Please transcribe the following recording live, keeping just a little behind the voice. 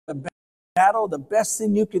battle, the best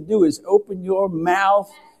thing you can do is open your mouth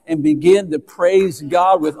and begin to praise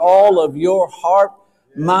God with all of your heart,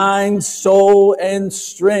 mind, soul, and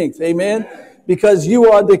strength. Amen. Because you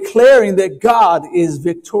are declaring that God is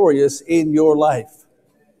victorious in your life.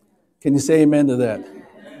 Can you say amen to that?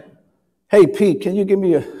 Hey, Pete, can you give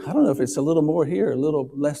me I don't know if it's a little more here, a little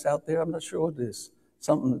less out there. I'm not sure what it is.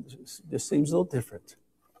 Something just seems a little different.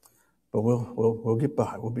 But we'll get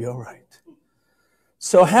by. We'll be all right.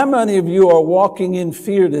 So how many of you are walking in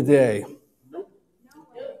fear today?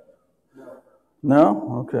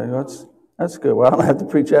 No? Okay, that's good. Well, I don't have to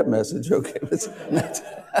preach that message. Okay.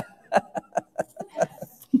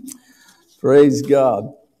 Praise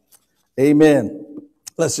God. Amen.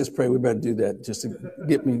 Let's just pray. We better do that just to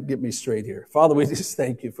get me straight here. Father, we just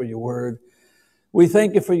thank you for your word. We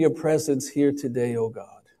thank you for your presence here today, oh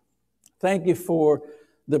God. Thank you for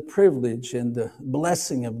the privilege and the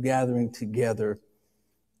blessing of gathering together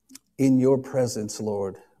in your presence,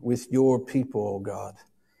 Lord, with your people, oh God.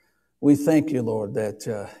 We thank you, Lord,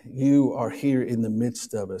 that you are here in the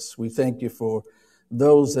midst of us. We thank you for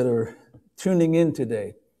those that are tuning in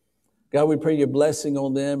today. God, we pray your blessing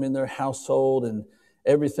on them in their household and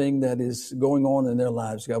everything that is going on in their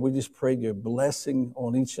lives. God, we just pray your blessing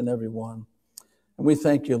on each and every one. And we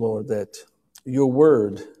thank you, Lord, that your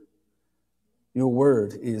word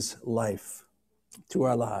is life to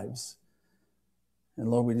our lives. And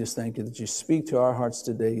Lord, we just thank you that you speak to our hearts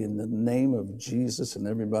today in the name of Jesus. And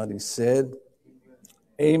everybody said,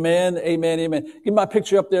 amen, amen, amen. Get my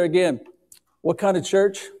picture up there again. What kind of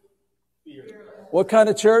church? Fear. What kind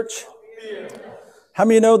of church? Fear. How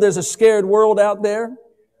many know there's a scared world out there?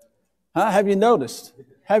 Huh? Have you noticed?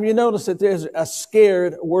 Have you noticed that there's a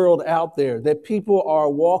scared world out there? That people are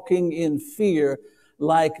walking in fear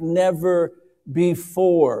like never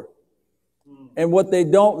before. And what they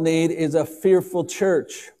don't need is a fearful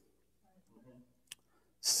church.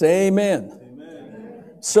 Say amen. Amen.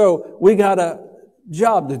 So we got a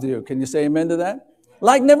job to do. Can you say amen to that?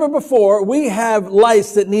 Like never before, we have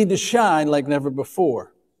lights that need to shine like never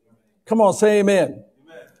before. Come on, say amen.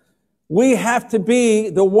 Amen. We have to be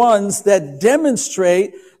the ones that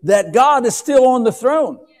demonstrate that God is still on the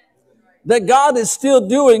throne. That God is still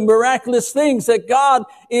doing miraculous things, that God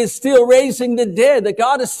is still raising the dead, that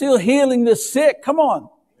God is still healing the sick. Come on.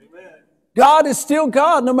 Amen. God is still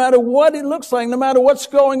God, no matter what it looks like, no matter what's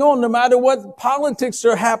going on, no matter what politics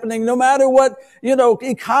are happening, no matter what,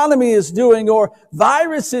 economy is doing or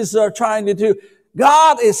viruses are trying to do.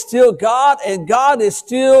 God is still God, and God is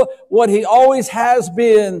still what he always has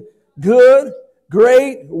been. Good,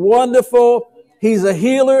 great, wonderful. He's a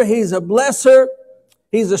healer. He's a blesser.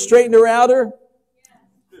 He's a straightener outer.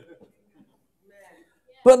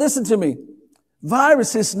 But listen to me.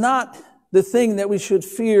 Virus is not the thing that we should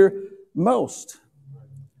fear most.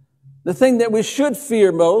 The thing that we should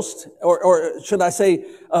fear most, or should I say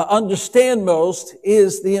understand most,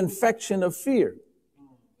 is the infection of fear.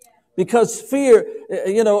 Because fear,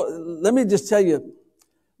 let me just tell you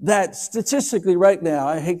that statistically right now,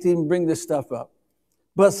 I hate to even bring this stuff up,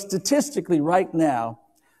 but statistically right now,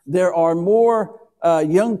 there are more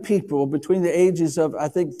young people between the ages of, I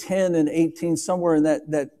think, 10 and 18, somewhere in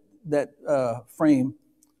that frame,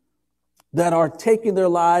 that are taking their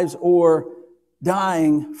lives or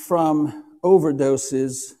dying from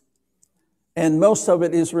overdoses. And most of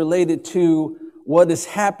it is related to what is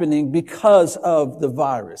happening because of the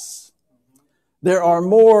virus. There are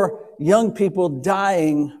more young people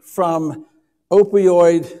dying from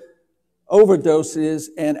opioid overdoses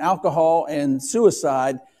and alcohol and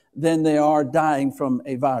suicide than they are dying from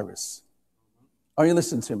a virus. Are you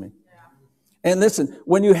listening to me? Yeah. And listen,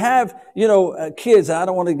 when you have, kids, I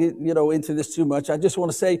don't want to get, into this too much. I just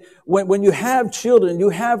want to say, when you have children, you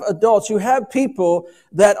have adults, you have people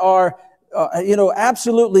that are,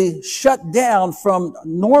 absolutely shut down from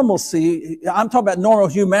normalcy. I'm talking about normal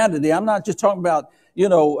humanity. I'm not just talking about,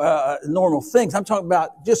 normal things. I'm talking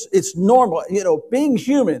about just, it's normal, being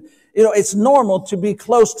human. It's normal to be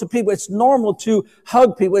close to people. It's normal to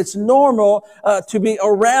hug people. It's normal to be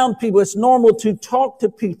around people. It's normal to talk to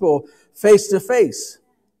people face to face.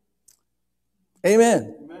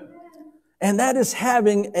 Amen. Amen. And that is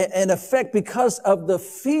having an effect because of the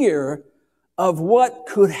fear of what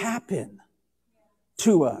could happen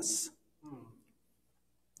to us.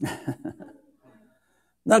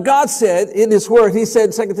 Now, God said in his word, he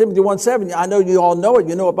said, 2 Timothy 1:7, I know you all know it,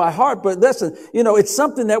 you know it by heart, but listen, it's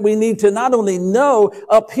something that we need to not only know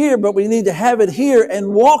up here, but we need to have it here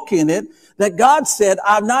and walk in it, that God said,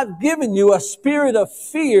 I've not given you a spirit of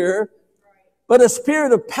fear, but a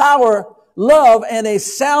spirit of power, love, and a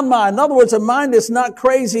sound mind. In other words, a mind that's not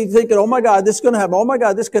crazy thinking, oh my God, this is going to happen. Oh my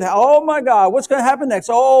God, this could happen. Oh my God, what's going to happen next?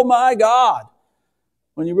 Oh my God.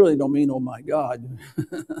 When you really don't mean, oh my God.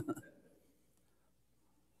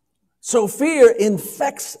 So fear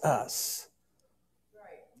infects us.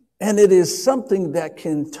 And it is something that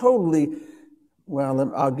can totally,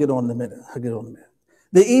 well, I'll get on in a minute.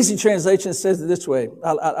 The easy translation says it this way.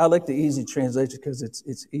 I like the easy translation because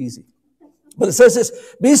it's easy. But it says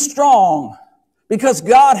this, be strong because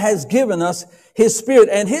God has given us His Spirit.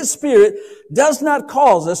 And His Spirit does not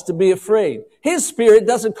cause us to be afraid. His Spirit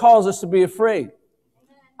doesn't cause us to be afraid.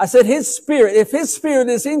 I said His Spirit, if His Spirit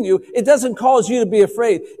is in you, it doesn't cause you to be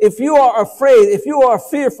afraid. If you are afraid, if you are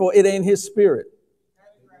fearful, it ain't His Spirit.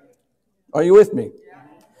 Are you with me?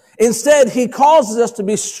 Instead, He causes us to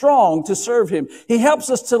be strong to serve Him. He helps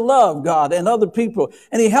us to love God and other people,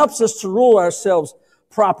 and He helps us to rule ourselves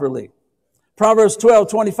properly. Proverbs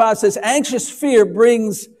 12:25 says, anxious fear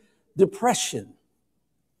brings depression.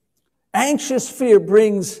 Anxious fear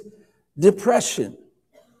brings depression.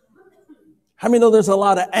 How many know there's a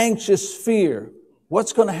lot of anxious fear?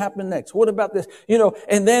 What's going to happen next? What about this?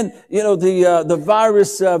 And then, the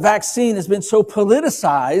virus vaccine has been so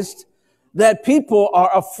politicized that people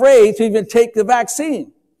are afraid to even take the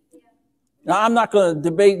vaccine. Now, I'm not going to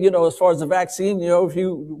debate, as far as the vaccine, if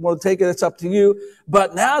you want to take it, it's up to you.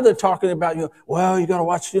 But now they're talking about, you got to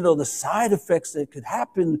watch, the side effects that could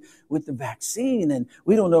happen with the vaccine. And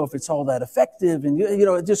we don't know if it's all that effective. And,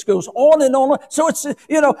 it just goes on and on. So it's,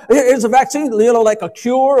 here's a vaccine, like a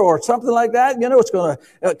cure or something like that. It's going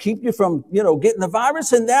to keep you from, getting the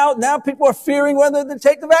virus. And now people are fearing whether to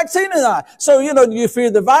take the vaccine or not. So, do you fear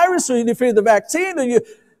the virus or do you fear the vaccine?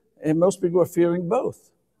 And most people are fearing both.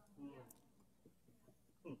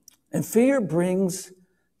 And fear brings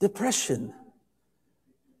depression.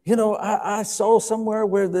 I saw somewhere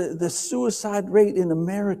where the suicide rate in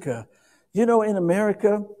America, in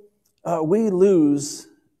America, we lose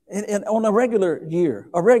on a regular year.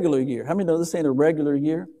 How many know this ain't a regular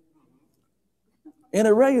year? In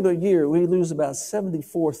a regular year, we lose about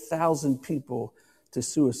 74,000 people to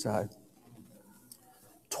suicide.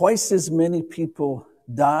 Twice as many people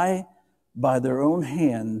die by their own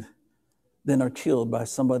hand than are killed by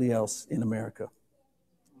somebody else in America.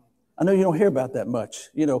 I know you don't hear about that much.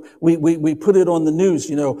 We put it on the news,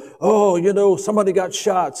 somebody got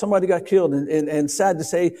shot, somebody got killed, and sad to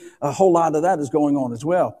say, a whole lot of that is going on as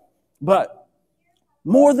well. But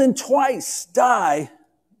more than twice die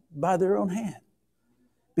by their own hand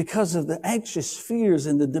because of the anxious fears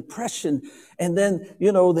and the depression, and then,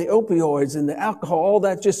 the opioids and the alcohol, all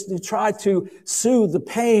that just to try to soothe the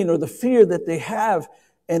pain or the fear that they have.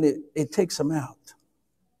 And it takes them out.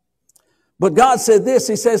 But God said this.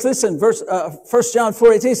 He says, listen, 1 John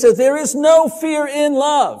 4:18 he says, there is no fear in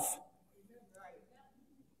love.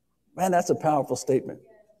 Man, that's a powerful statement.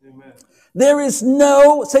 Amen. There is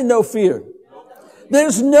no fear.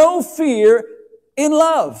 There's no fear in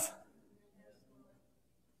love.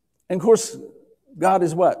 And of course, God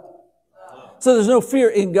is what? So there's no fear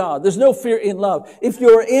in God. There's no fear in love. If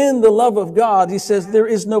you're in the love of God, He says there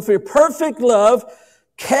is no fear. Perfect love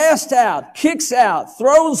cast out, kicks out,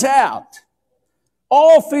 throws out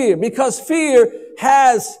all fear, because fear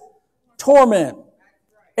has torment.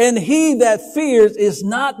 And he that fears is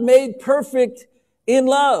not made perfect in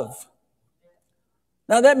love.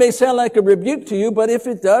 Now that may sound like a rebuke to you, but if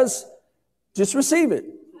it does, just receive it.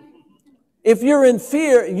 If you're in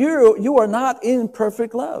fear, you are not in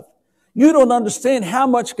perfect love. You don't understand how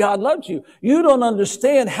much God loves you. You don't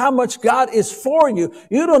understand how much God is for you.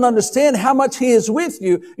 You don't understand how much He is with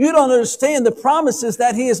you. You don't understand the promises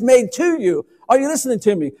that He has made to you. Are you listening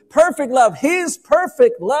to me? Perfect love. His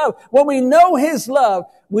perfect love. When we know His love,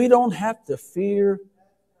 we don't have to fear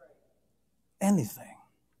anything.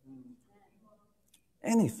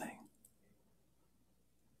 Anything.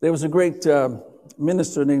 There was a great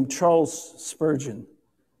minister named Charles Spurgeon.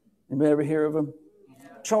 Anybody ever hear of him?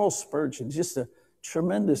 Charles Spurgeon, just a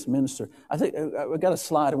tremendous minister. I think I got a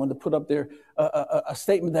slide I wanted to put up there, a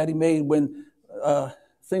statement that he made when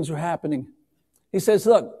things were happening. He says,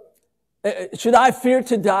 look, should I fear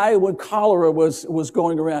to die when cholera was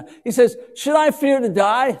going around? He says, should I fear to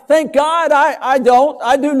die? Thank God I don't.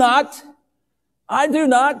 I do not. I do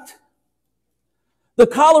not. The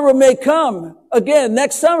cholera may come again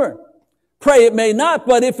next summer. Pray it may not,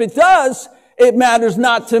 but if it does, it matters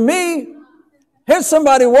not to me. Here's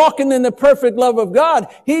somebody walking in the perfect love of God.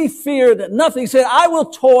 He feared nothing. He said, I will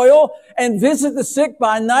toil and visit the sick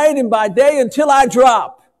by night and by day until I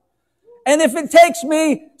drop. And if it takes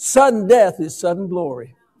me, sudden death is sudden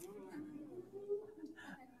glory.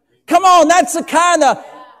 Come on, that's the kind of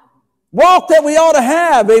walk that we ought to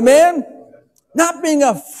have. Amen. Not being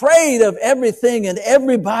afraid of everything and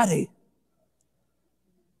everybody.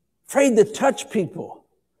 Afraid to touch people.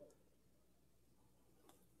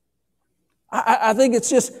 I think it's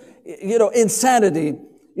just, insanity.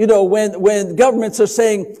 When governments are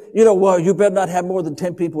saying, well, you better not have more than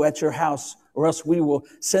 10 people at your house, or else we will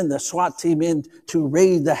send the SWAT team in to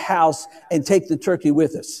raid the house and take the turkey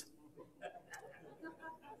with us.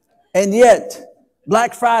 And yet,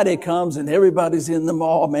 Black Friday comes and everybody's in the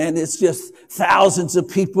mall, man. It's just thousands of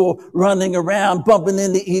people running around, bumping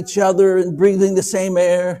into each other and breathing the same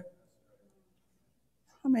air.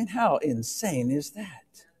 I mean, how insane is that?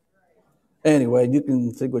 Anyway, you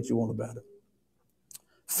can think what you want about it.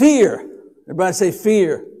 Fear. Everybody say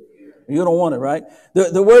fear. You don't want it, right?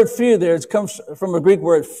 The word fear there, it comes from a Greek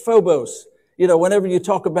word, phobos. Whenever you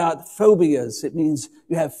talk about phobias, it means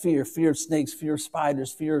you have fear. Fear of snakes, fear of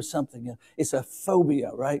spiders, fear of something. It's a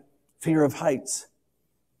phobia, right? Fear of heights.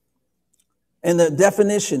 And the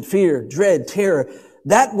definition, fear, dread, terror,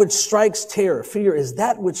 that which strikes terror. Fear is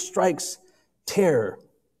that which strikes terror.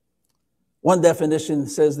 One definition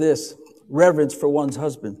says this: reverence for one's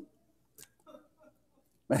husband.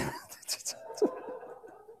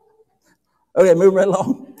 Okay, move right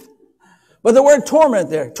along. But the word torment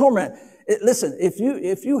there, torment. Listen, if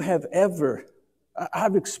you have ever,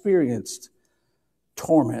 I've experienced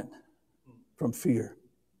torment from fear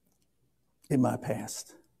in my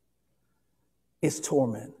past. It's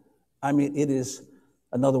torment. I mean, it is,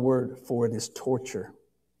 another word for it is torture.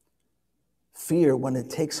 Fear, when it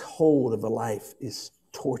takes hold of a life, is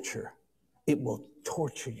torture. It will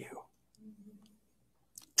torture you.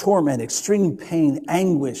 Torment, extreme pain,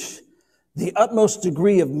 anguish, the utmost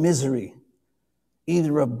degree of misery,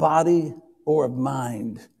 either of body or of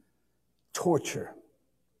mind. Torture.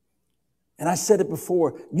 And I said it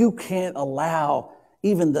before, you can't allow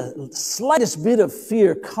even the slightest bit of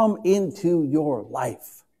fear come into your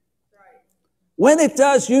life. When it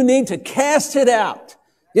does, you need to cast it out.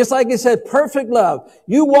 Just like he said, perfect love.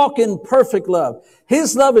 You walk in perfect love.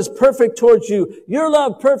 His love is perfect towards you. Your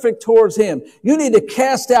love perfect towards him. You need to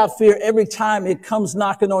cast out fear every time it comes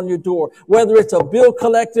knocking on your door. Whether it's a bill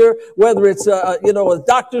collector, whether it's a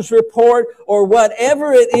doctor's report, or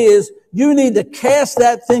whatever it is, you need to cast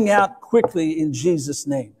that thing out quickly in Jesus'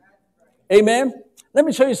 name. Amen. Let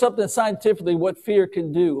me show you something scientifically what fear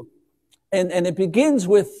can do. And it begins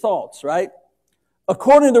with thoughts, right?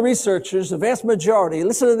 According to researchers, the vast majority,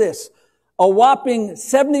 listen to this, a whopping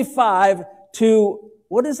 75 to,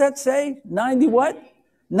 what does that say? 90 what?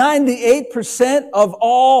 98% of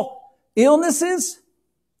all illnesses?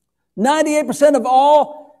 98% of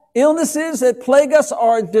all illnesses that plague us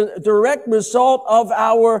are a direct result of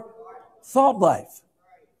our thought life.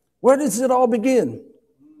 Where does it all begin?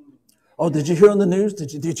 Oh, did you hear on the news?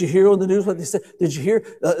 Did you hear on the news what they said? Did you hear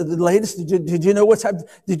the latest? Did you know what's happened?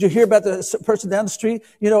 Did you hear about the person down the street?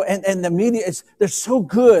 And the media, they're so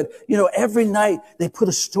good. Every night they put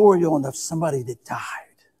a story on of somebody that died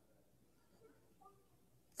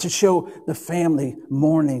to show the family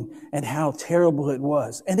mourning and how terrible it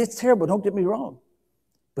was. And it's terrible, don't get me wrong.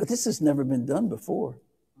 But this has never been done before.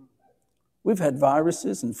 We've had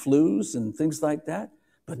viruses and flus and things like that.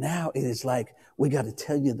 But now it is like, we got to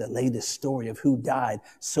tell you the latest story of who died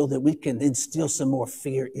so that we can instill some more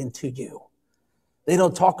fear into you. They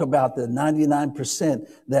don't talk about the 99%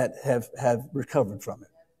 that have recovered from it.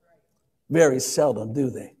 Very seldom do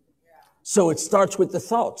they. So it starts with the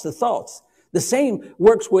thoughts. The same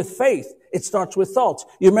works with faith. It starts with thoughts.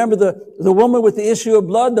 You remember the woman with the issue of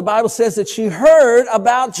blood? The Bible says that she heard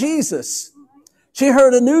about Jesus. She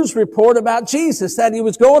heard a news report about Jesus, that he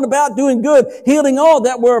was going about doing good, healing all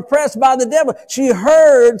that were oppressed by the devil. She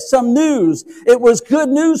heard some news. It was good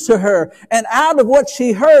news to her. And out of what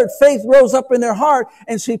she heard, faith rose up in her heart,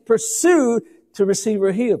 and she pursued to receive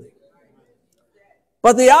her healing.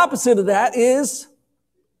 But the opposite of that is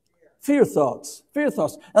fear thoughts. Fear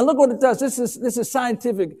thoughts. And look what it does. This is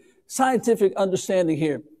scientific understanding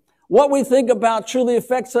here. What we think about truly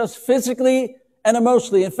affects us physically and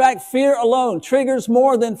emotionally. In fact, fear alone triggers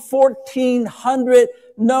more than 1,400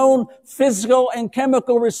 known physical and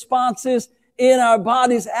chemical responses in our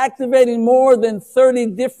bodies, activating more than 30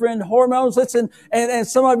 different hormones. Listen, and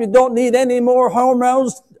some of you don't need any more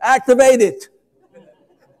hormones. Activate it.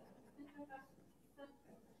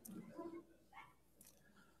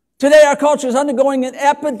 Today, our culture is undergoing an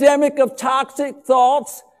epidemic of toxic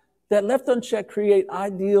thoughts that left unchecked create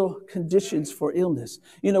ideal conditions for illness.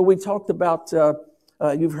 We talked about,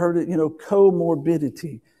 you've heard it,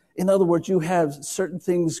 comorbidity. In other words, you have certain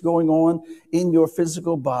things going on in your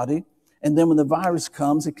physical body, And then when the virus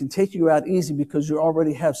comes, it can take you out easy because you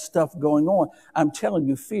already have stuff going on. I'm telling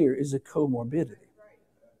you, fear is a comorbidity.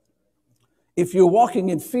 If you're walking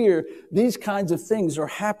in fear, these kinds of things are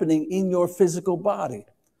happening in your physical body.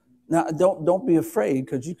 Now, don't be afraid,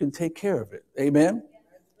 because you can take care of it. Amen?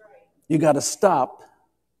 You got to stop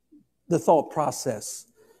the thought process.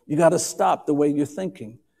 You got to stop the way you're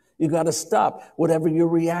thinking. You got to stop whatever you're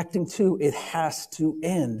reacting to. It has to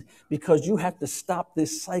end, because you have to stop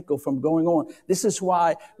this cycle from going on. This is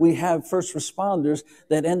why we have first responders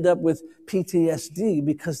that end up with PTSD,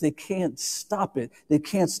 because they can't stop it. They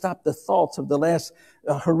can't stop the thoughts of the last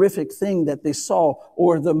horrific thing that they saw,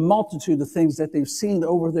 or the multitude of things that they've seen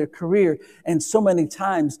over their career. And so many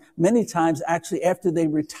times actually after they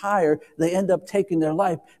retire, they end up taking their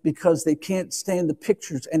life because they can't stand the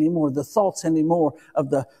pictures anymore, the thoughts anymore of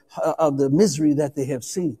the misery that they have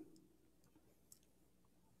seen.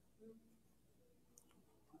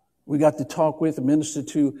 We got to talk with and minister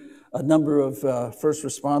to a number of first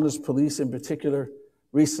responders, police in particular,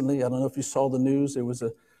 recently. I don't know if you saw the news. There was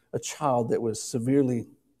a child that was severely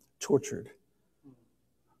tortured,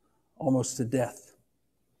 almost to death.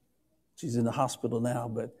 She's in the hospital now,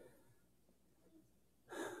 but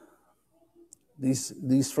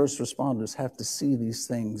these first responders have to see these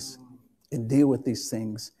things and deal with these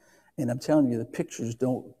things. And I'm telling you, the pictures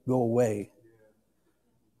don't go away.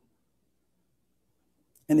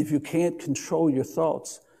 And if you can't control your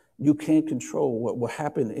thoughts, you can't control what will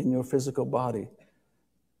happen in your physical body.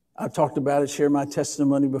 I've talked about it, shared my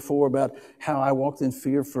testimony before about how I walked in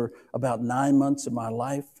fear for about 9 months of my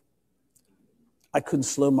life. I couldn't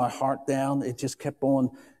slow my heart down. It just kept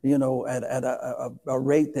on, at a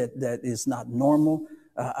rate that is not normal.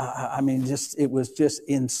 It was just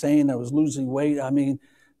insane. I was losing weight.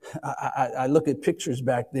 I look at pictures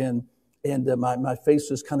back then, and my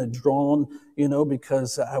face was kind of drawn,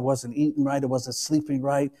 because I wasn't eating right. I wasn't sleeping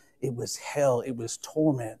right. It was hell. It was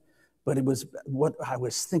torment. But it was what I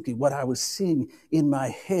was thinking, what I was seeing in my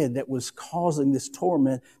head that was causing this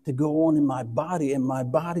torment to go on in my body. And my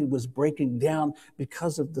body was breaking down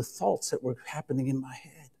because of the thoughts that were happening in my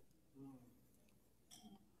head.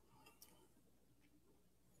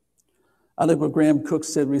 I like what Graham Cook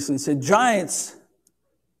said recently. He said, giants,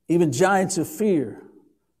 even giants of fear,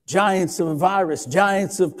 giants of a virus,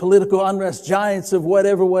 giants of political unrest, giants of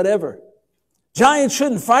whatever. Giants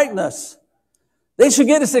shouldn't frighten us. They should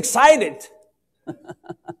get us excited.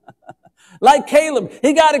 Like Caleb,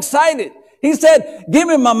 he got excited. He said, give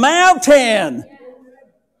me my mountain.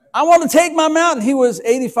 I want to take my mountain. He was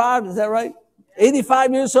 85, is that right?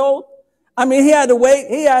 85 years old. He had to wait.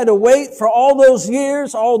 He had to wait for all those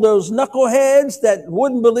years, all those knuckleheads that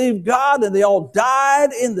wouldn't believe God, and they all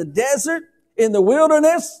died in the desert, in the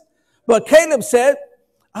wilderness. But Caleb said,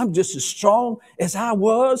 I'm just as strong as I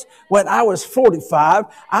was when I was 45.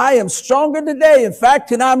 I am stronger today, in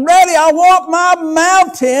fact, and I'm ready. I want my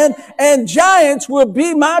mountain, and giants will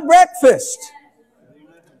be my breakfast.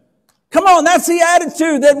 Come on, that's the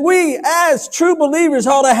attitude that we as true believers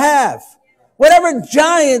ought to have. Whatever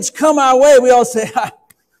giants come our way, we all say,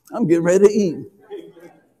 I'm getting ready to eat.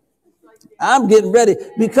 I'm getting ready,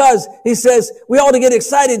 because he says we ought to get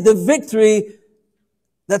excited. The victory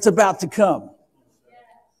that's about to come.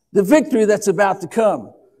 The victory that's about to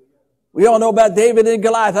come. We all know about David and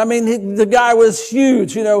Goliath. The guy was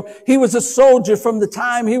huge. He was a soldier from the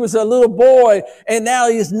time he was a little boy, and now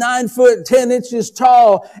he's 9 foot 10 inches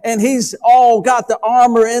tall, and he's all got the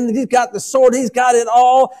armor, and he's got the sword. He's got it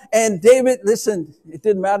all. And David, listen, it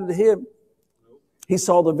didn't matter to him. He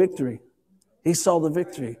saw the victory. He saw the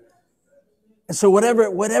victory. And so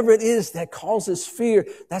whatever it is that causes fear,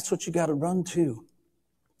 that's what you got to run to.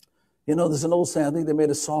 There's an old saying, I think they made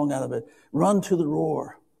a song out of it. Run to the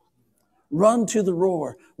roar. Run to the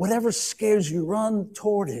roar. Whatever scares you, run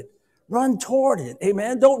toward it. Run toward it.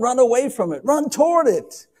 Amen. Don't run away from it. Run toward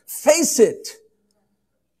it. Face it.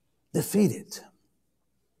 Defeat it.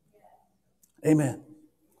 Amen.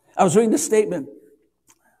 I was reading the statement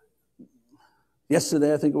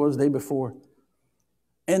yesterday, I think it was the day before.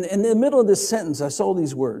 And in the middle of this sentence, I saw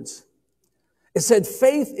these words. It said,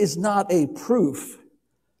 faith is not a proof.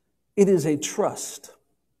 It is a trust.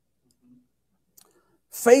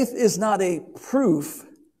 Faith is not a proof.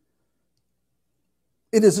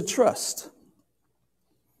 It is a trust.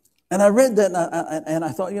 And I read that, and I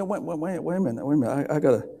thought, wait a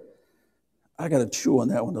minute. I gotta chew on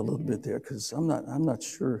that one a little bit there, because I'm not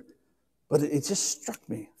sure. But it just struck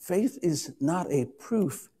me. Faith is not a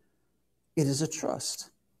proof. It is a trust.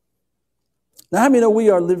 Now, how many know we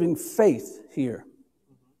are living faith here?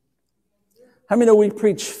 How many know we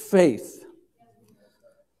preach faith?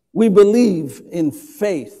 We believe in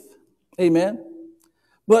faith. Amen.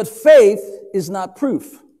 But faith is not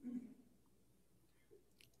proof.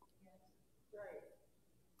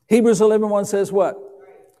 Hebrews 11:1 says what?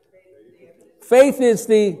 Faith is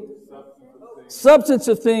the substance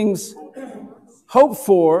of things hoped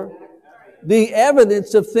for, the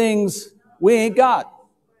evidence of things we ain't got.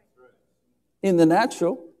 In the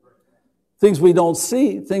natural, things we don't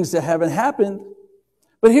see, things that haven't happened.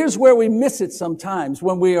 But here's where we miss it sometimes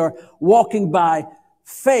when we are walking by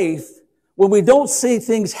faith, when we don't see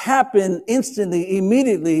things happen instantly,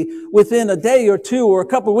 immediately, within a day or two or a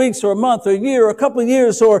couple of weeks or a month or a year or a couple of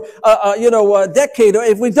years or, a decade.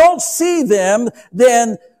 If we don't see them,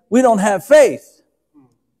 then we don't have faith.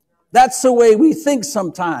 That's the way we think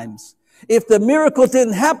sometimes. If the miracle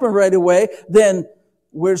didn't happen right away, then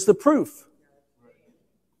where's the proof?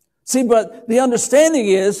 See, but the understanding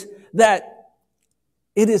is that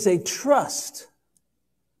it is a trust,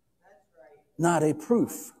 not a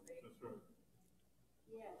proof.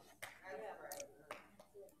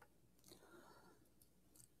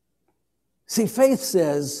 See, faith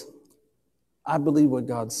says, I believe what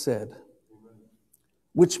God said,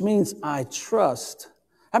 which means I trust.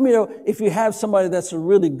 I mean, if you have somebody that's a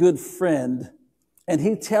really good friend and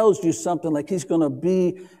he tells you something like he's going to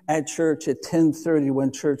be at church at 10:30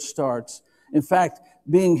 when church starts. In fact,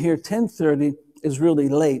 being here 10:30 is really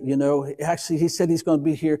late, Actually, he said he's going to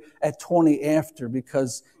be here at 20 after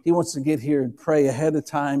because he wants to get here and pray ahead of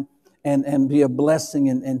time and be a blessing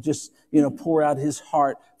and just, pour out his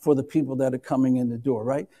heart for the people that are coming in the door,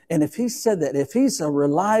 right? And if he said that, if he's a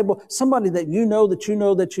reliable, somebody that you know,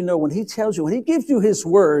 when he tells you, when he gives you his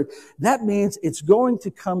word, that means it's going to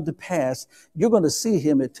come to pass. You're going to see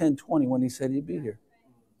him at 10:20 when he said he'd be here.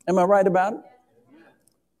 Am I right about it?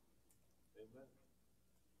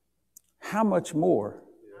 How much more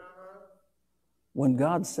when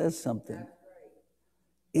God says something,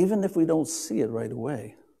 even if we don't see it right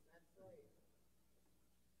away,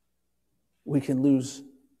 we can lose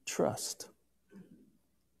trust.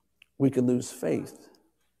 We can lose faith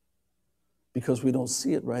because we don't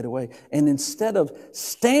see it right away. And instead of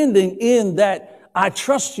standing in that, I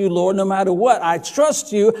trust you, Lord, no matter what. I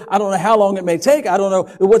trust you. I don't know how long it may take. I don't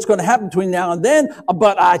know what's going to happen between now and then,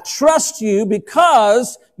 but I trust you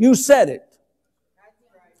because you said it.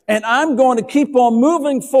 And I'm going to keep on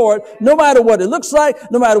moving forward no matter what it looks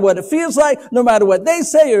like, no matter what it feels like, no matter what they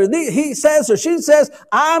say or he says or she says.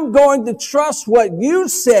 I'm going to trust what you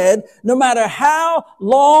said no matter how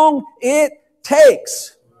long it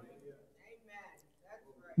takes.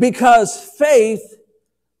 Because faith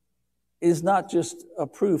is not just a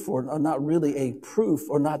proof or not really a proof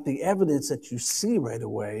or not the evidence that you see right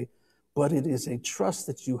away, but it is a trust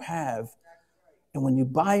that you have. And when you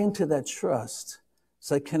buy into that trust, it's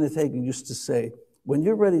like Kenneth Hagin used to say, when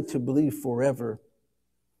you're ready to believe forever,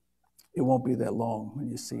 it won't be that long when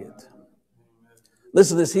you see it.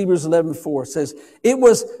 Listen to this, Hebrews 11:4 says, it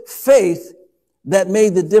was faith that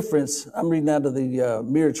made the difference. I'm reading out of the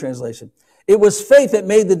Mirror translation. It was faith that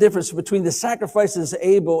made the difference between the sacrifices of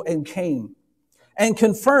Abel and Cain and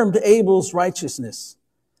confirmed Abel's righteousness.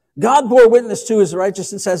 God bore witness to his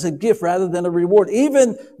righteousness as a gift rather than a reward,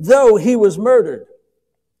 even though he was murdered.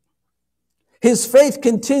 His faith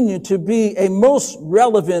continued to be a most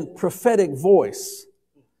relevant prophetic voice.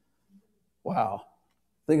 Wow.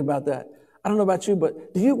 Think about that. I don't know about you,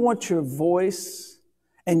 but do you want your voice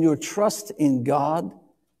and your trust in God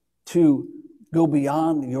to go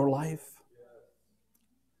beyond your life?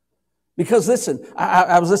 Because listen,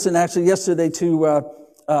 I was listening actually yesterday to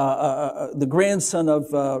the grandson of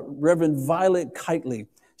Reverend Violet Kitely.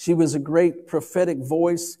 She was a great prophetic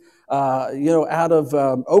voice, out of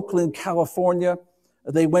Oakland, California.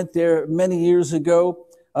 They went there many years ago.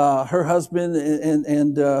 Her husband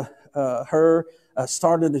and her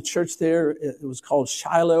started a church there. It was called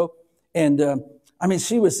Shiloh. And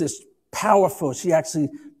she was just powerful. She actually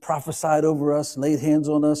prophesied over us, laid hands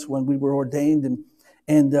on us when we were ordained.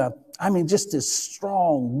 And just this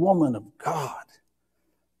strong woman of God.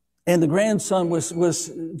 And the grandson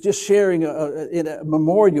was just sharing in a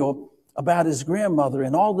memorial about his grandmother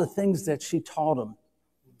and all the things that she taught him.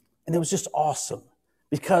 And it was just awesome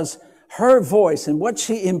because her voice and what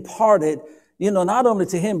she imparted, not only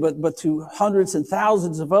to him, but to hundreds and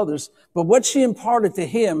thousands of others, but what she imparted to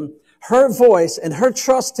him, her voice and her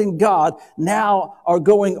trust in God now are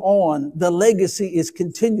going on. The legacy is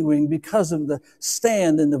continuing because of the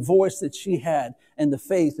stand and the voice that she had and the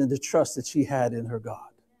faith and the trust that she had in her God.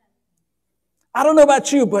 I don't know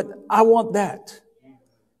about you, but I want that.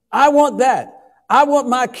 I want that. I want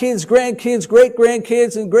my kids, grandkids,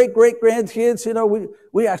 great-grandkids, and great-great-grandkids.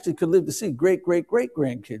 We actually could live to see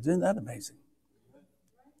great-great-great-grandkids. Isn't that amazing?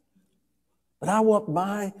 But I want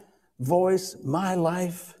my voice, my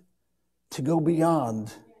life to go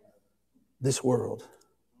beyond this world.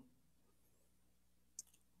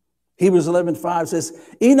 Hebrews 11:5 says,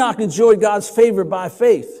 Enoch enjoyed God's favor by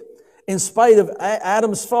faith. In spite of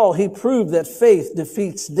Adam's fall, he proved that faith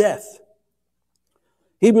defeats death.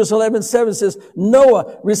 Hebrews 11:7 says,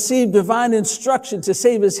 Noah received divine instruction to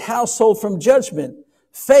save his household from judgment.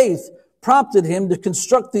 Faith prompted him to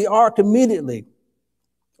construct the ark immediately,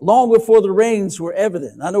 long before the rains were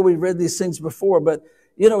evident. I know we've read these things before, but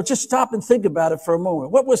just stop and think about it for a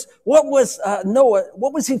moment. What was Noah?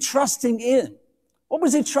 What was he trusting in? What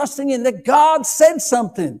was he trusting in? That God said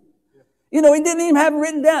something. He didn't even have it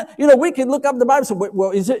written down. We could look up the Bible and say,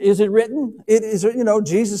 well, is it written?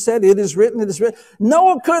 Jesus said, it is written, it is written.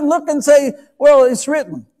 Noah couldn't look and say, well, it's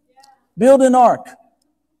written. Build an ark.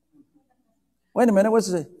 Wait a minute, what's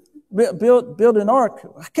it? Build an ark.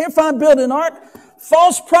 I can't find build an ark.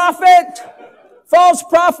 False prophet. False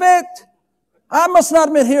prophet. I must not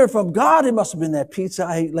have been hearing from God. It must have been that pizza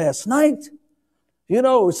I ate last night.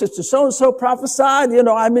 Sister so-and-so prophesied.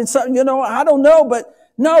 I don't know, but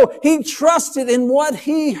no, he trusted in what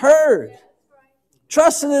he heard.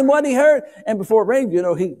 Trusted in what he heard. And before it rained,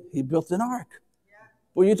 he built an ark.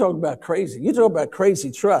 Well, you talk about crazy. You talk about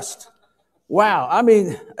crazy trust. Wow. I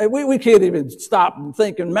mean, we can't even stop and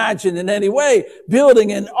think, imagine in any way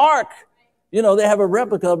building an ark. They have a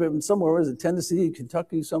replica of it somewhere. Where is it? Tennessee,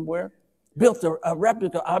 Kentucky, somewhere. Built a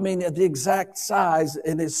replica. I mean, at the exact size,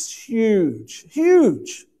 and it's huge,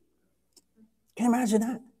 huge. Can you imagine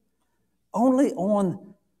that? Only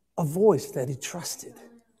on a voice that he trusted.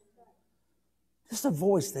 Just a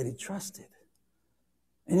voice that he trusted.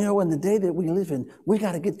 And in the day that we live in, we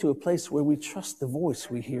got to get to a place where we trust the voice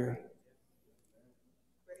we hear.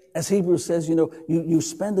 As Hebrews says, you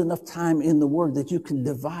spend enough time in the Word that you can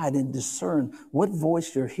divide and discern what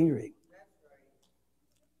voice you're hearing.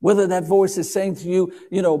 Whether that voice is saying to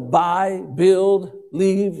you, buy, build,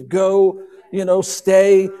 leave, go,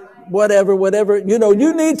 stay, whatever.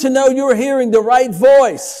 You need to know you're hearing the right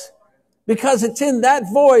voice, because it's in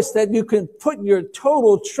that voice that you can put your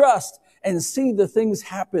total trust and see the things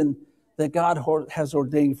happen that God has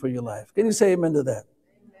ordained for your life. Can you say amen to that?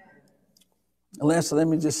 And lastly, let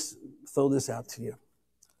me just throw this out to you.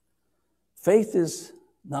 Faith is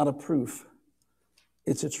not a proof.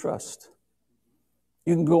 It's a trust.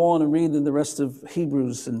 You can go on and read in the rest of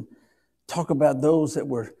Hebrews and talk about those that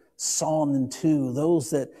were sawn in two, those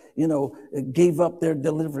that, gave up their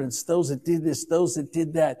deliverance, those that did this, those that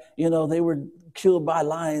did that. They were killed by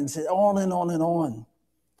lions, and on and on and on.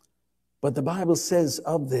 But the Bible says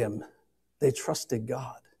of them, they trusted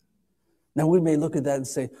God. Now, we may look at that and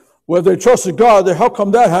say, well, they trusted God, then how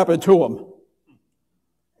come that happened to them?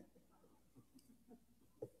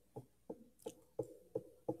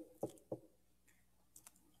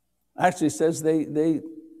 Actually, it says they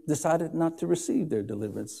decided not to receive their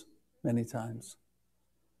deliverance many times.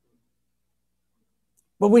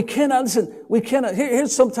 But we cannot,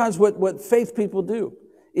 here's sometimes what faith people do.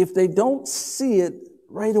 If they don't see it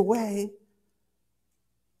right away,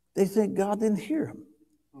 they think God didn't hear them.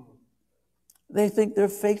 They think their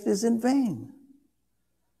faith is in vain.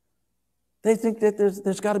 They think that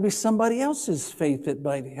there's got to be somebody else's faith that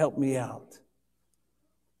might help me out.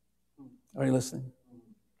 Are you listening?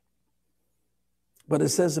 But it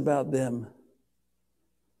says about them,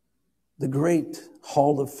 the great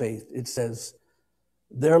hall of faith, it says,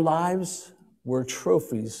 their lives were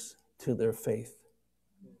trophies to their faith,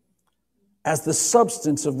 as the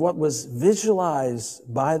substance of what was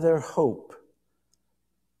visualized by their hope,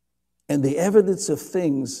 and the evidence of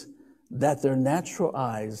things that their natural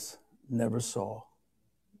eyes never saw.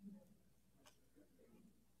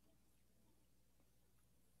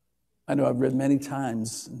 I know I've read many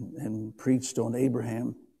times and preached on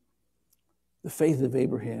Abraham, the faith of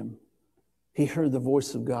Abraham. He heard the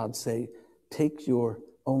voice of God say, take your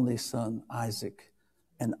only son, Isaac,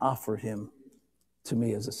 and offer him to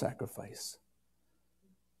me as a sacrifice.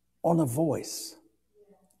 On a voice,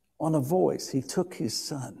 he took his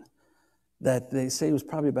son, that they say was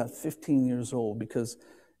probably about 15 years old, because,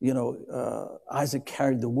 Isaac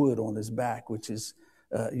carried the wood on his back, which is,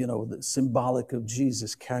 the symbolic of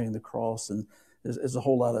Jesus carrying the cross, and there's a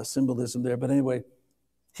whole lot of symbolism there. But anyway,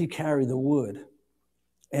 he carried the wood,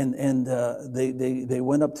 and they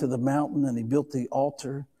went up to the mountain, and he built the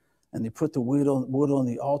altar, and he put the wood on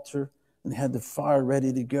the altar, and he had the fire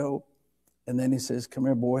ready to go. And then he says, "Come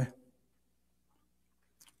here, boy."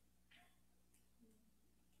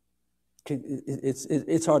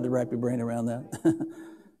 It's hard to wrap your brain around that.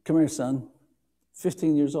 Come here, son.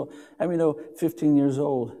 15 years old. I mean, 15 years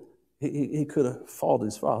old, he could have fought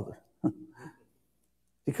his father.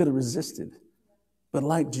 He could have resisted. But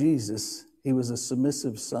like Jesus, he was a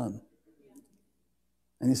submissive son.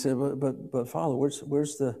 And he said, but Father,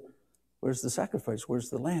 where's the sacrifice? Where's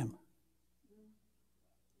the lamb?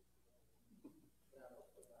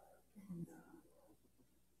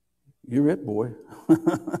 You're it, boy.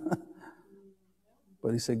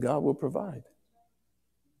 But he said, God will provide.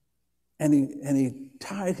 And he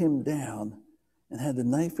tied him down and had the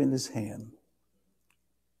knife in his hand.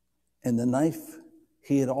 And the knife,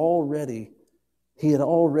 he had already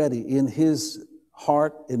in his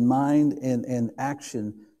heart and mind and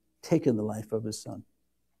action taken the life of his son.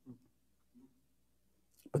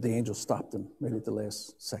 But the angel stopped him right at the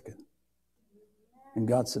last second. And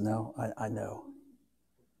God said, no, I know.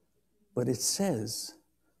 But it says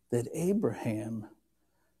that Abraham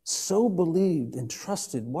so believed and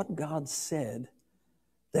trusted what God said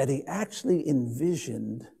that he actually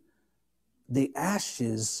envisioned the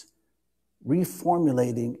ashes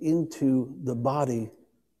reformulating into the body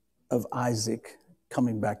of Isaac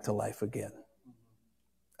coming back to life again.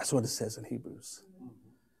 That's what it says in Hebrews.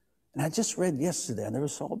 And I just read yesterday, I never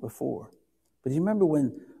saw it before. But you remember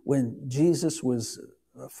when Jesus was,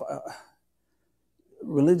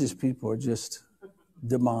 religious people are just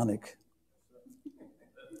demonic.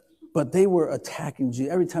 But they were attacking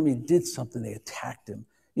Jesus. Every time he did something, they attacked him.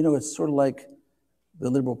 You know, it's sort of like the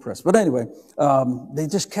liberal press. But anyway, they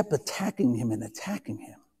just kept attacking him and attacking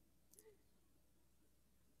him.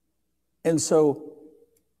 And so,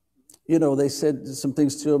 you know, they said some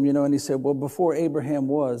things to him, you know, and he said, well, before Abraham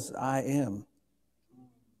was, I am.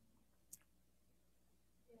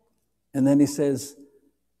 And then he says,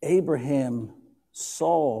 Abraham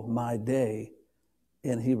saw my day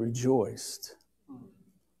and he rejoiced.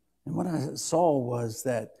 And what I saw was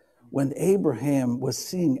that when Abraham was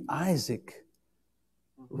seeing Isaac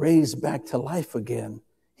raised back to life again,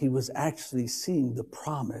 he was actually seeing the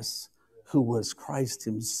promise who was Christ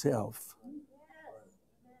himself.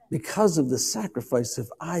 Because of the sacrifice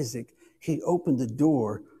of Isaac, he opened the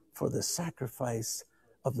door for the sacrifice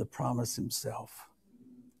of the promise himself.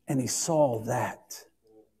 And he saw that.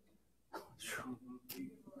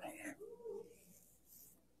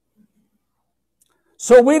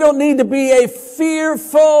 So we don't need to be a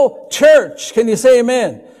fearful church. Can you say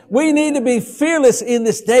amen? We need to be fearless in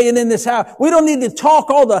this day and in this hour. We don't need to talk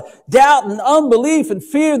all the doubt and unbelief and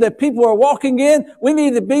fear that people are walking in. We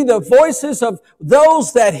need to be the voices of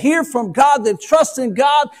those that hear from God, that trust in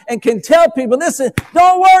God and can tell people, listen,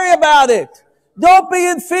 don't worry about it. Don't be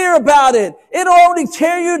in fear about it. It'll only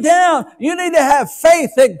tear you down. You need to have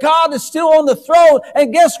faith that God is still on the throne.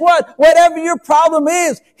 And guess what? Whatever your problem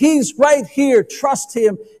is, he's right here. Trust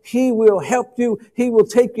him. He will help you. He will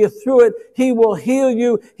take you through it. He will heal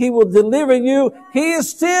you. He will deliver you. He is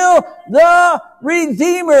still the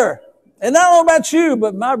Redeemer. And I don't know about you,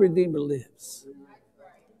 but my Redeemer lives.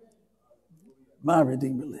 My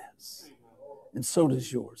Redeemer lives. And so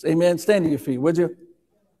does yours. Amen. Stand to your feet, would you?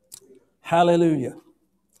 Hallelujah.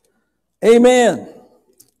 Amen.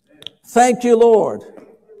 Thank you, Lord.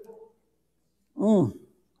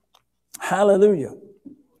 Hallelujah.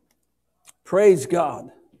 Praise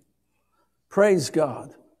God. Praise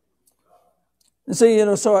God. And see, you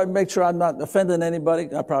know, so I make sure I'm not offending anybody.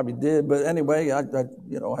 I probably did, but anyway, I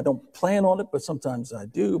don't plan on it, but sometimes I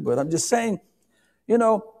do. But I'm just saying, you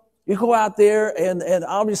know, you go out there and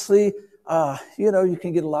obviously, you know, you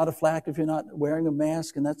can get a lot of flack if you're not wearing a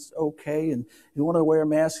mask, and that's okay. And you want to wear a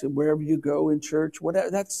mask wherever you go in church, whatever,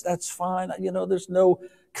 that's fine. You know, there's no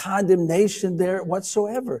condemnation there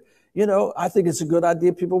whatsoever. You know, I think it's a good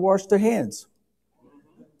idea people wash their hands.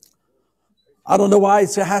 I don't know why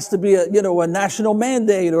it has to be a national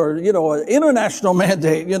mandate or, an international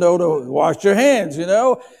mandate, to wash your hands,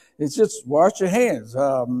 It's just wash your hands.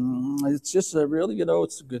 It's just really,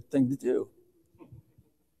 it's a good thing to do.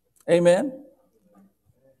 Amen.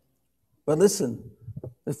 But listen,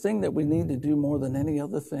 the thing that we need to do more than any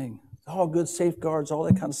other thing, all good safeguards, all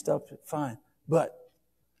that kind of stuff, fine. But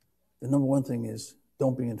the number one thing is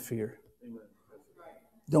don't be in fear.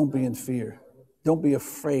 Don't be in fear. Don't be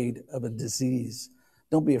afraid of a disease.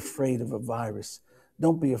 Don't be afraid of a virus.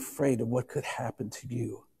 Don't be afraid of what could happen to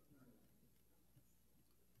you.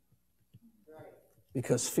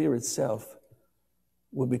 Because fear itself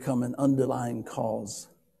will become an underlying cause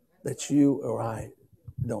that you or I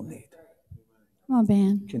don't need. Come on,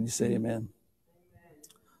 Ben. Can you say amen?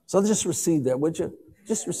 So just receive that, would you?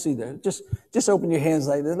 Just receive that. Just open your hands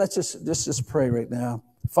like that. Let's just pray right now.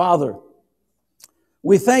 Father,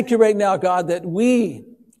 we thank you right now, God, that we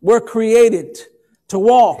were created to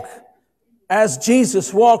walk as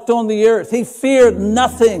Jesus walked on the earth. He feared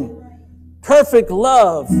nothing. Perfect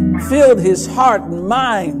love, filled his heart and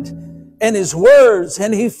mind and his words,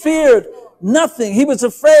 and he feared nothing. He was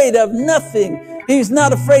afraid of nothing. He's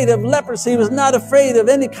not afraid of leprosy. He was not afraid of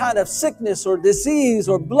any kind of sickness or disease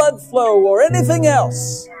or blood flow or anything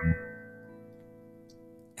else.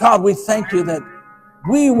 God, we thank you that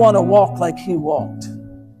we want to walk like he walked.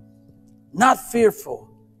 Not fearful,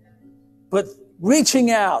 but reaching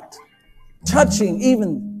out, touching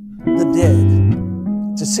even the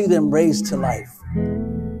dead to see them raised to life.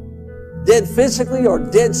 Dead physically or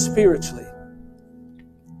dead spiritually.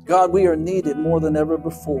 God, we are needed more than ever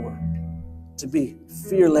before to be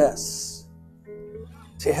fearless,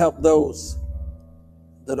 to help those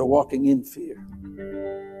that are walking in fear,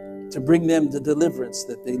 to bring them the deliverance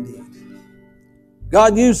that they need.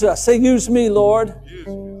 God, use us. Say, use me, Lord,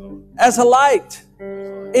 as a light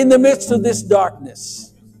in the midst of this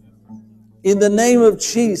darkness. In the name of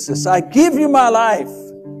Jesus, I give you my life.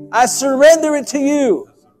 I surrender it to you.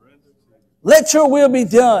 Let your will be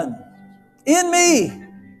done in me.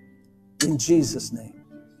 In Jesus' name.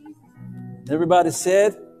 Everybody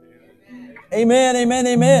said, amen, amen,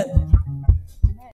 amen.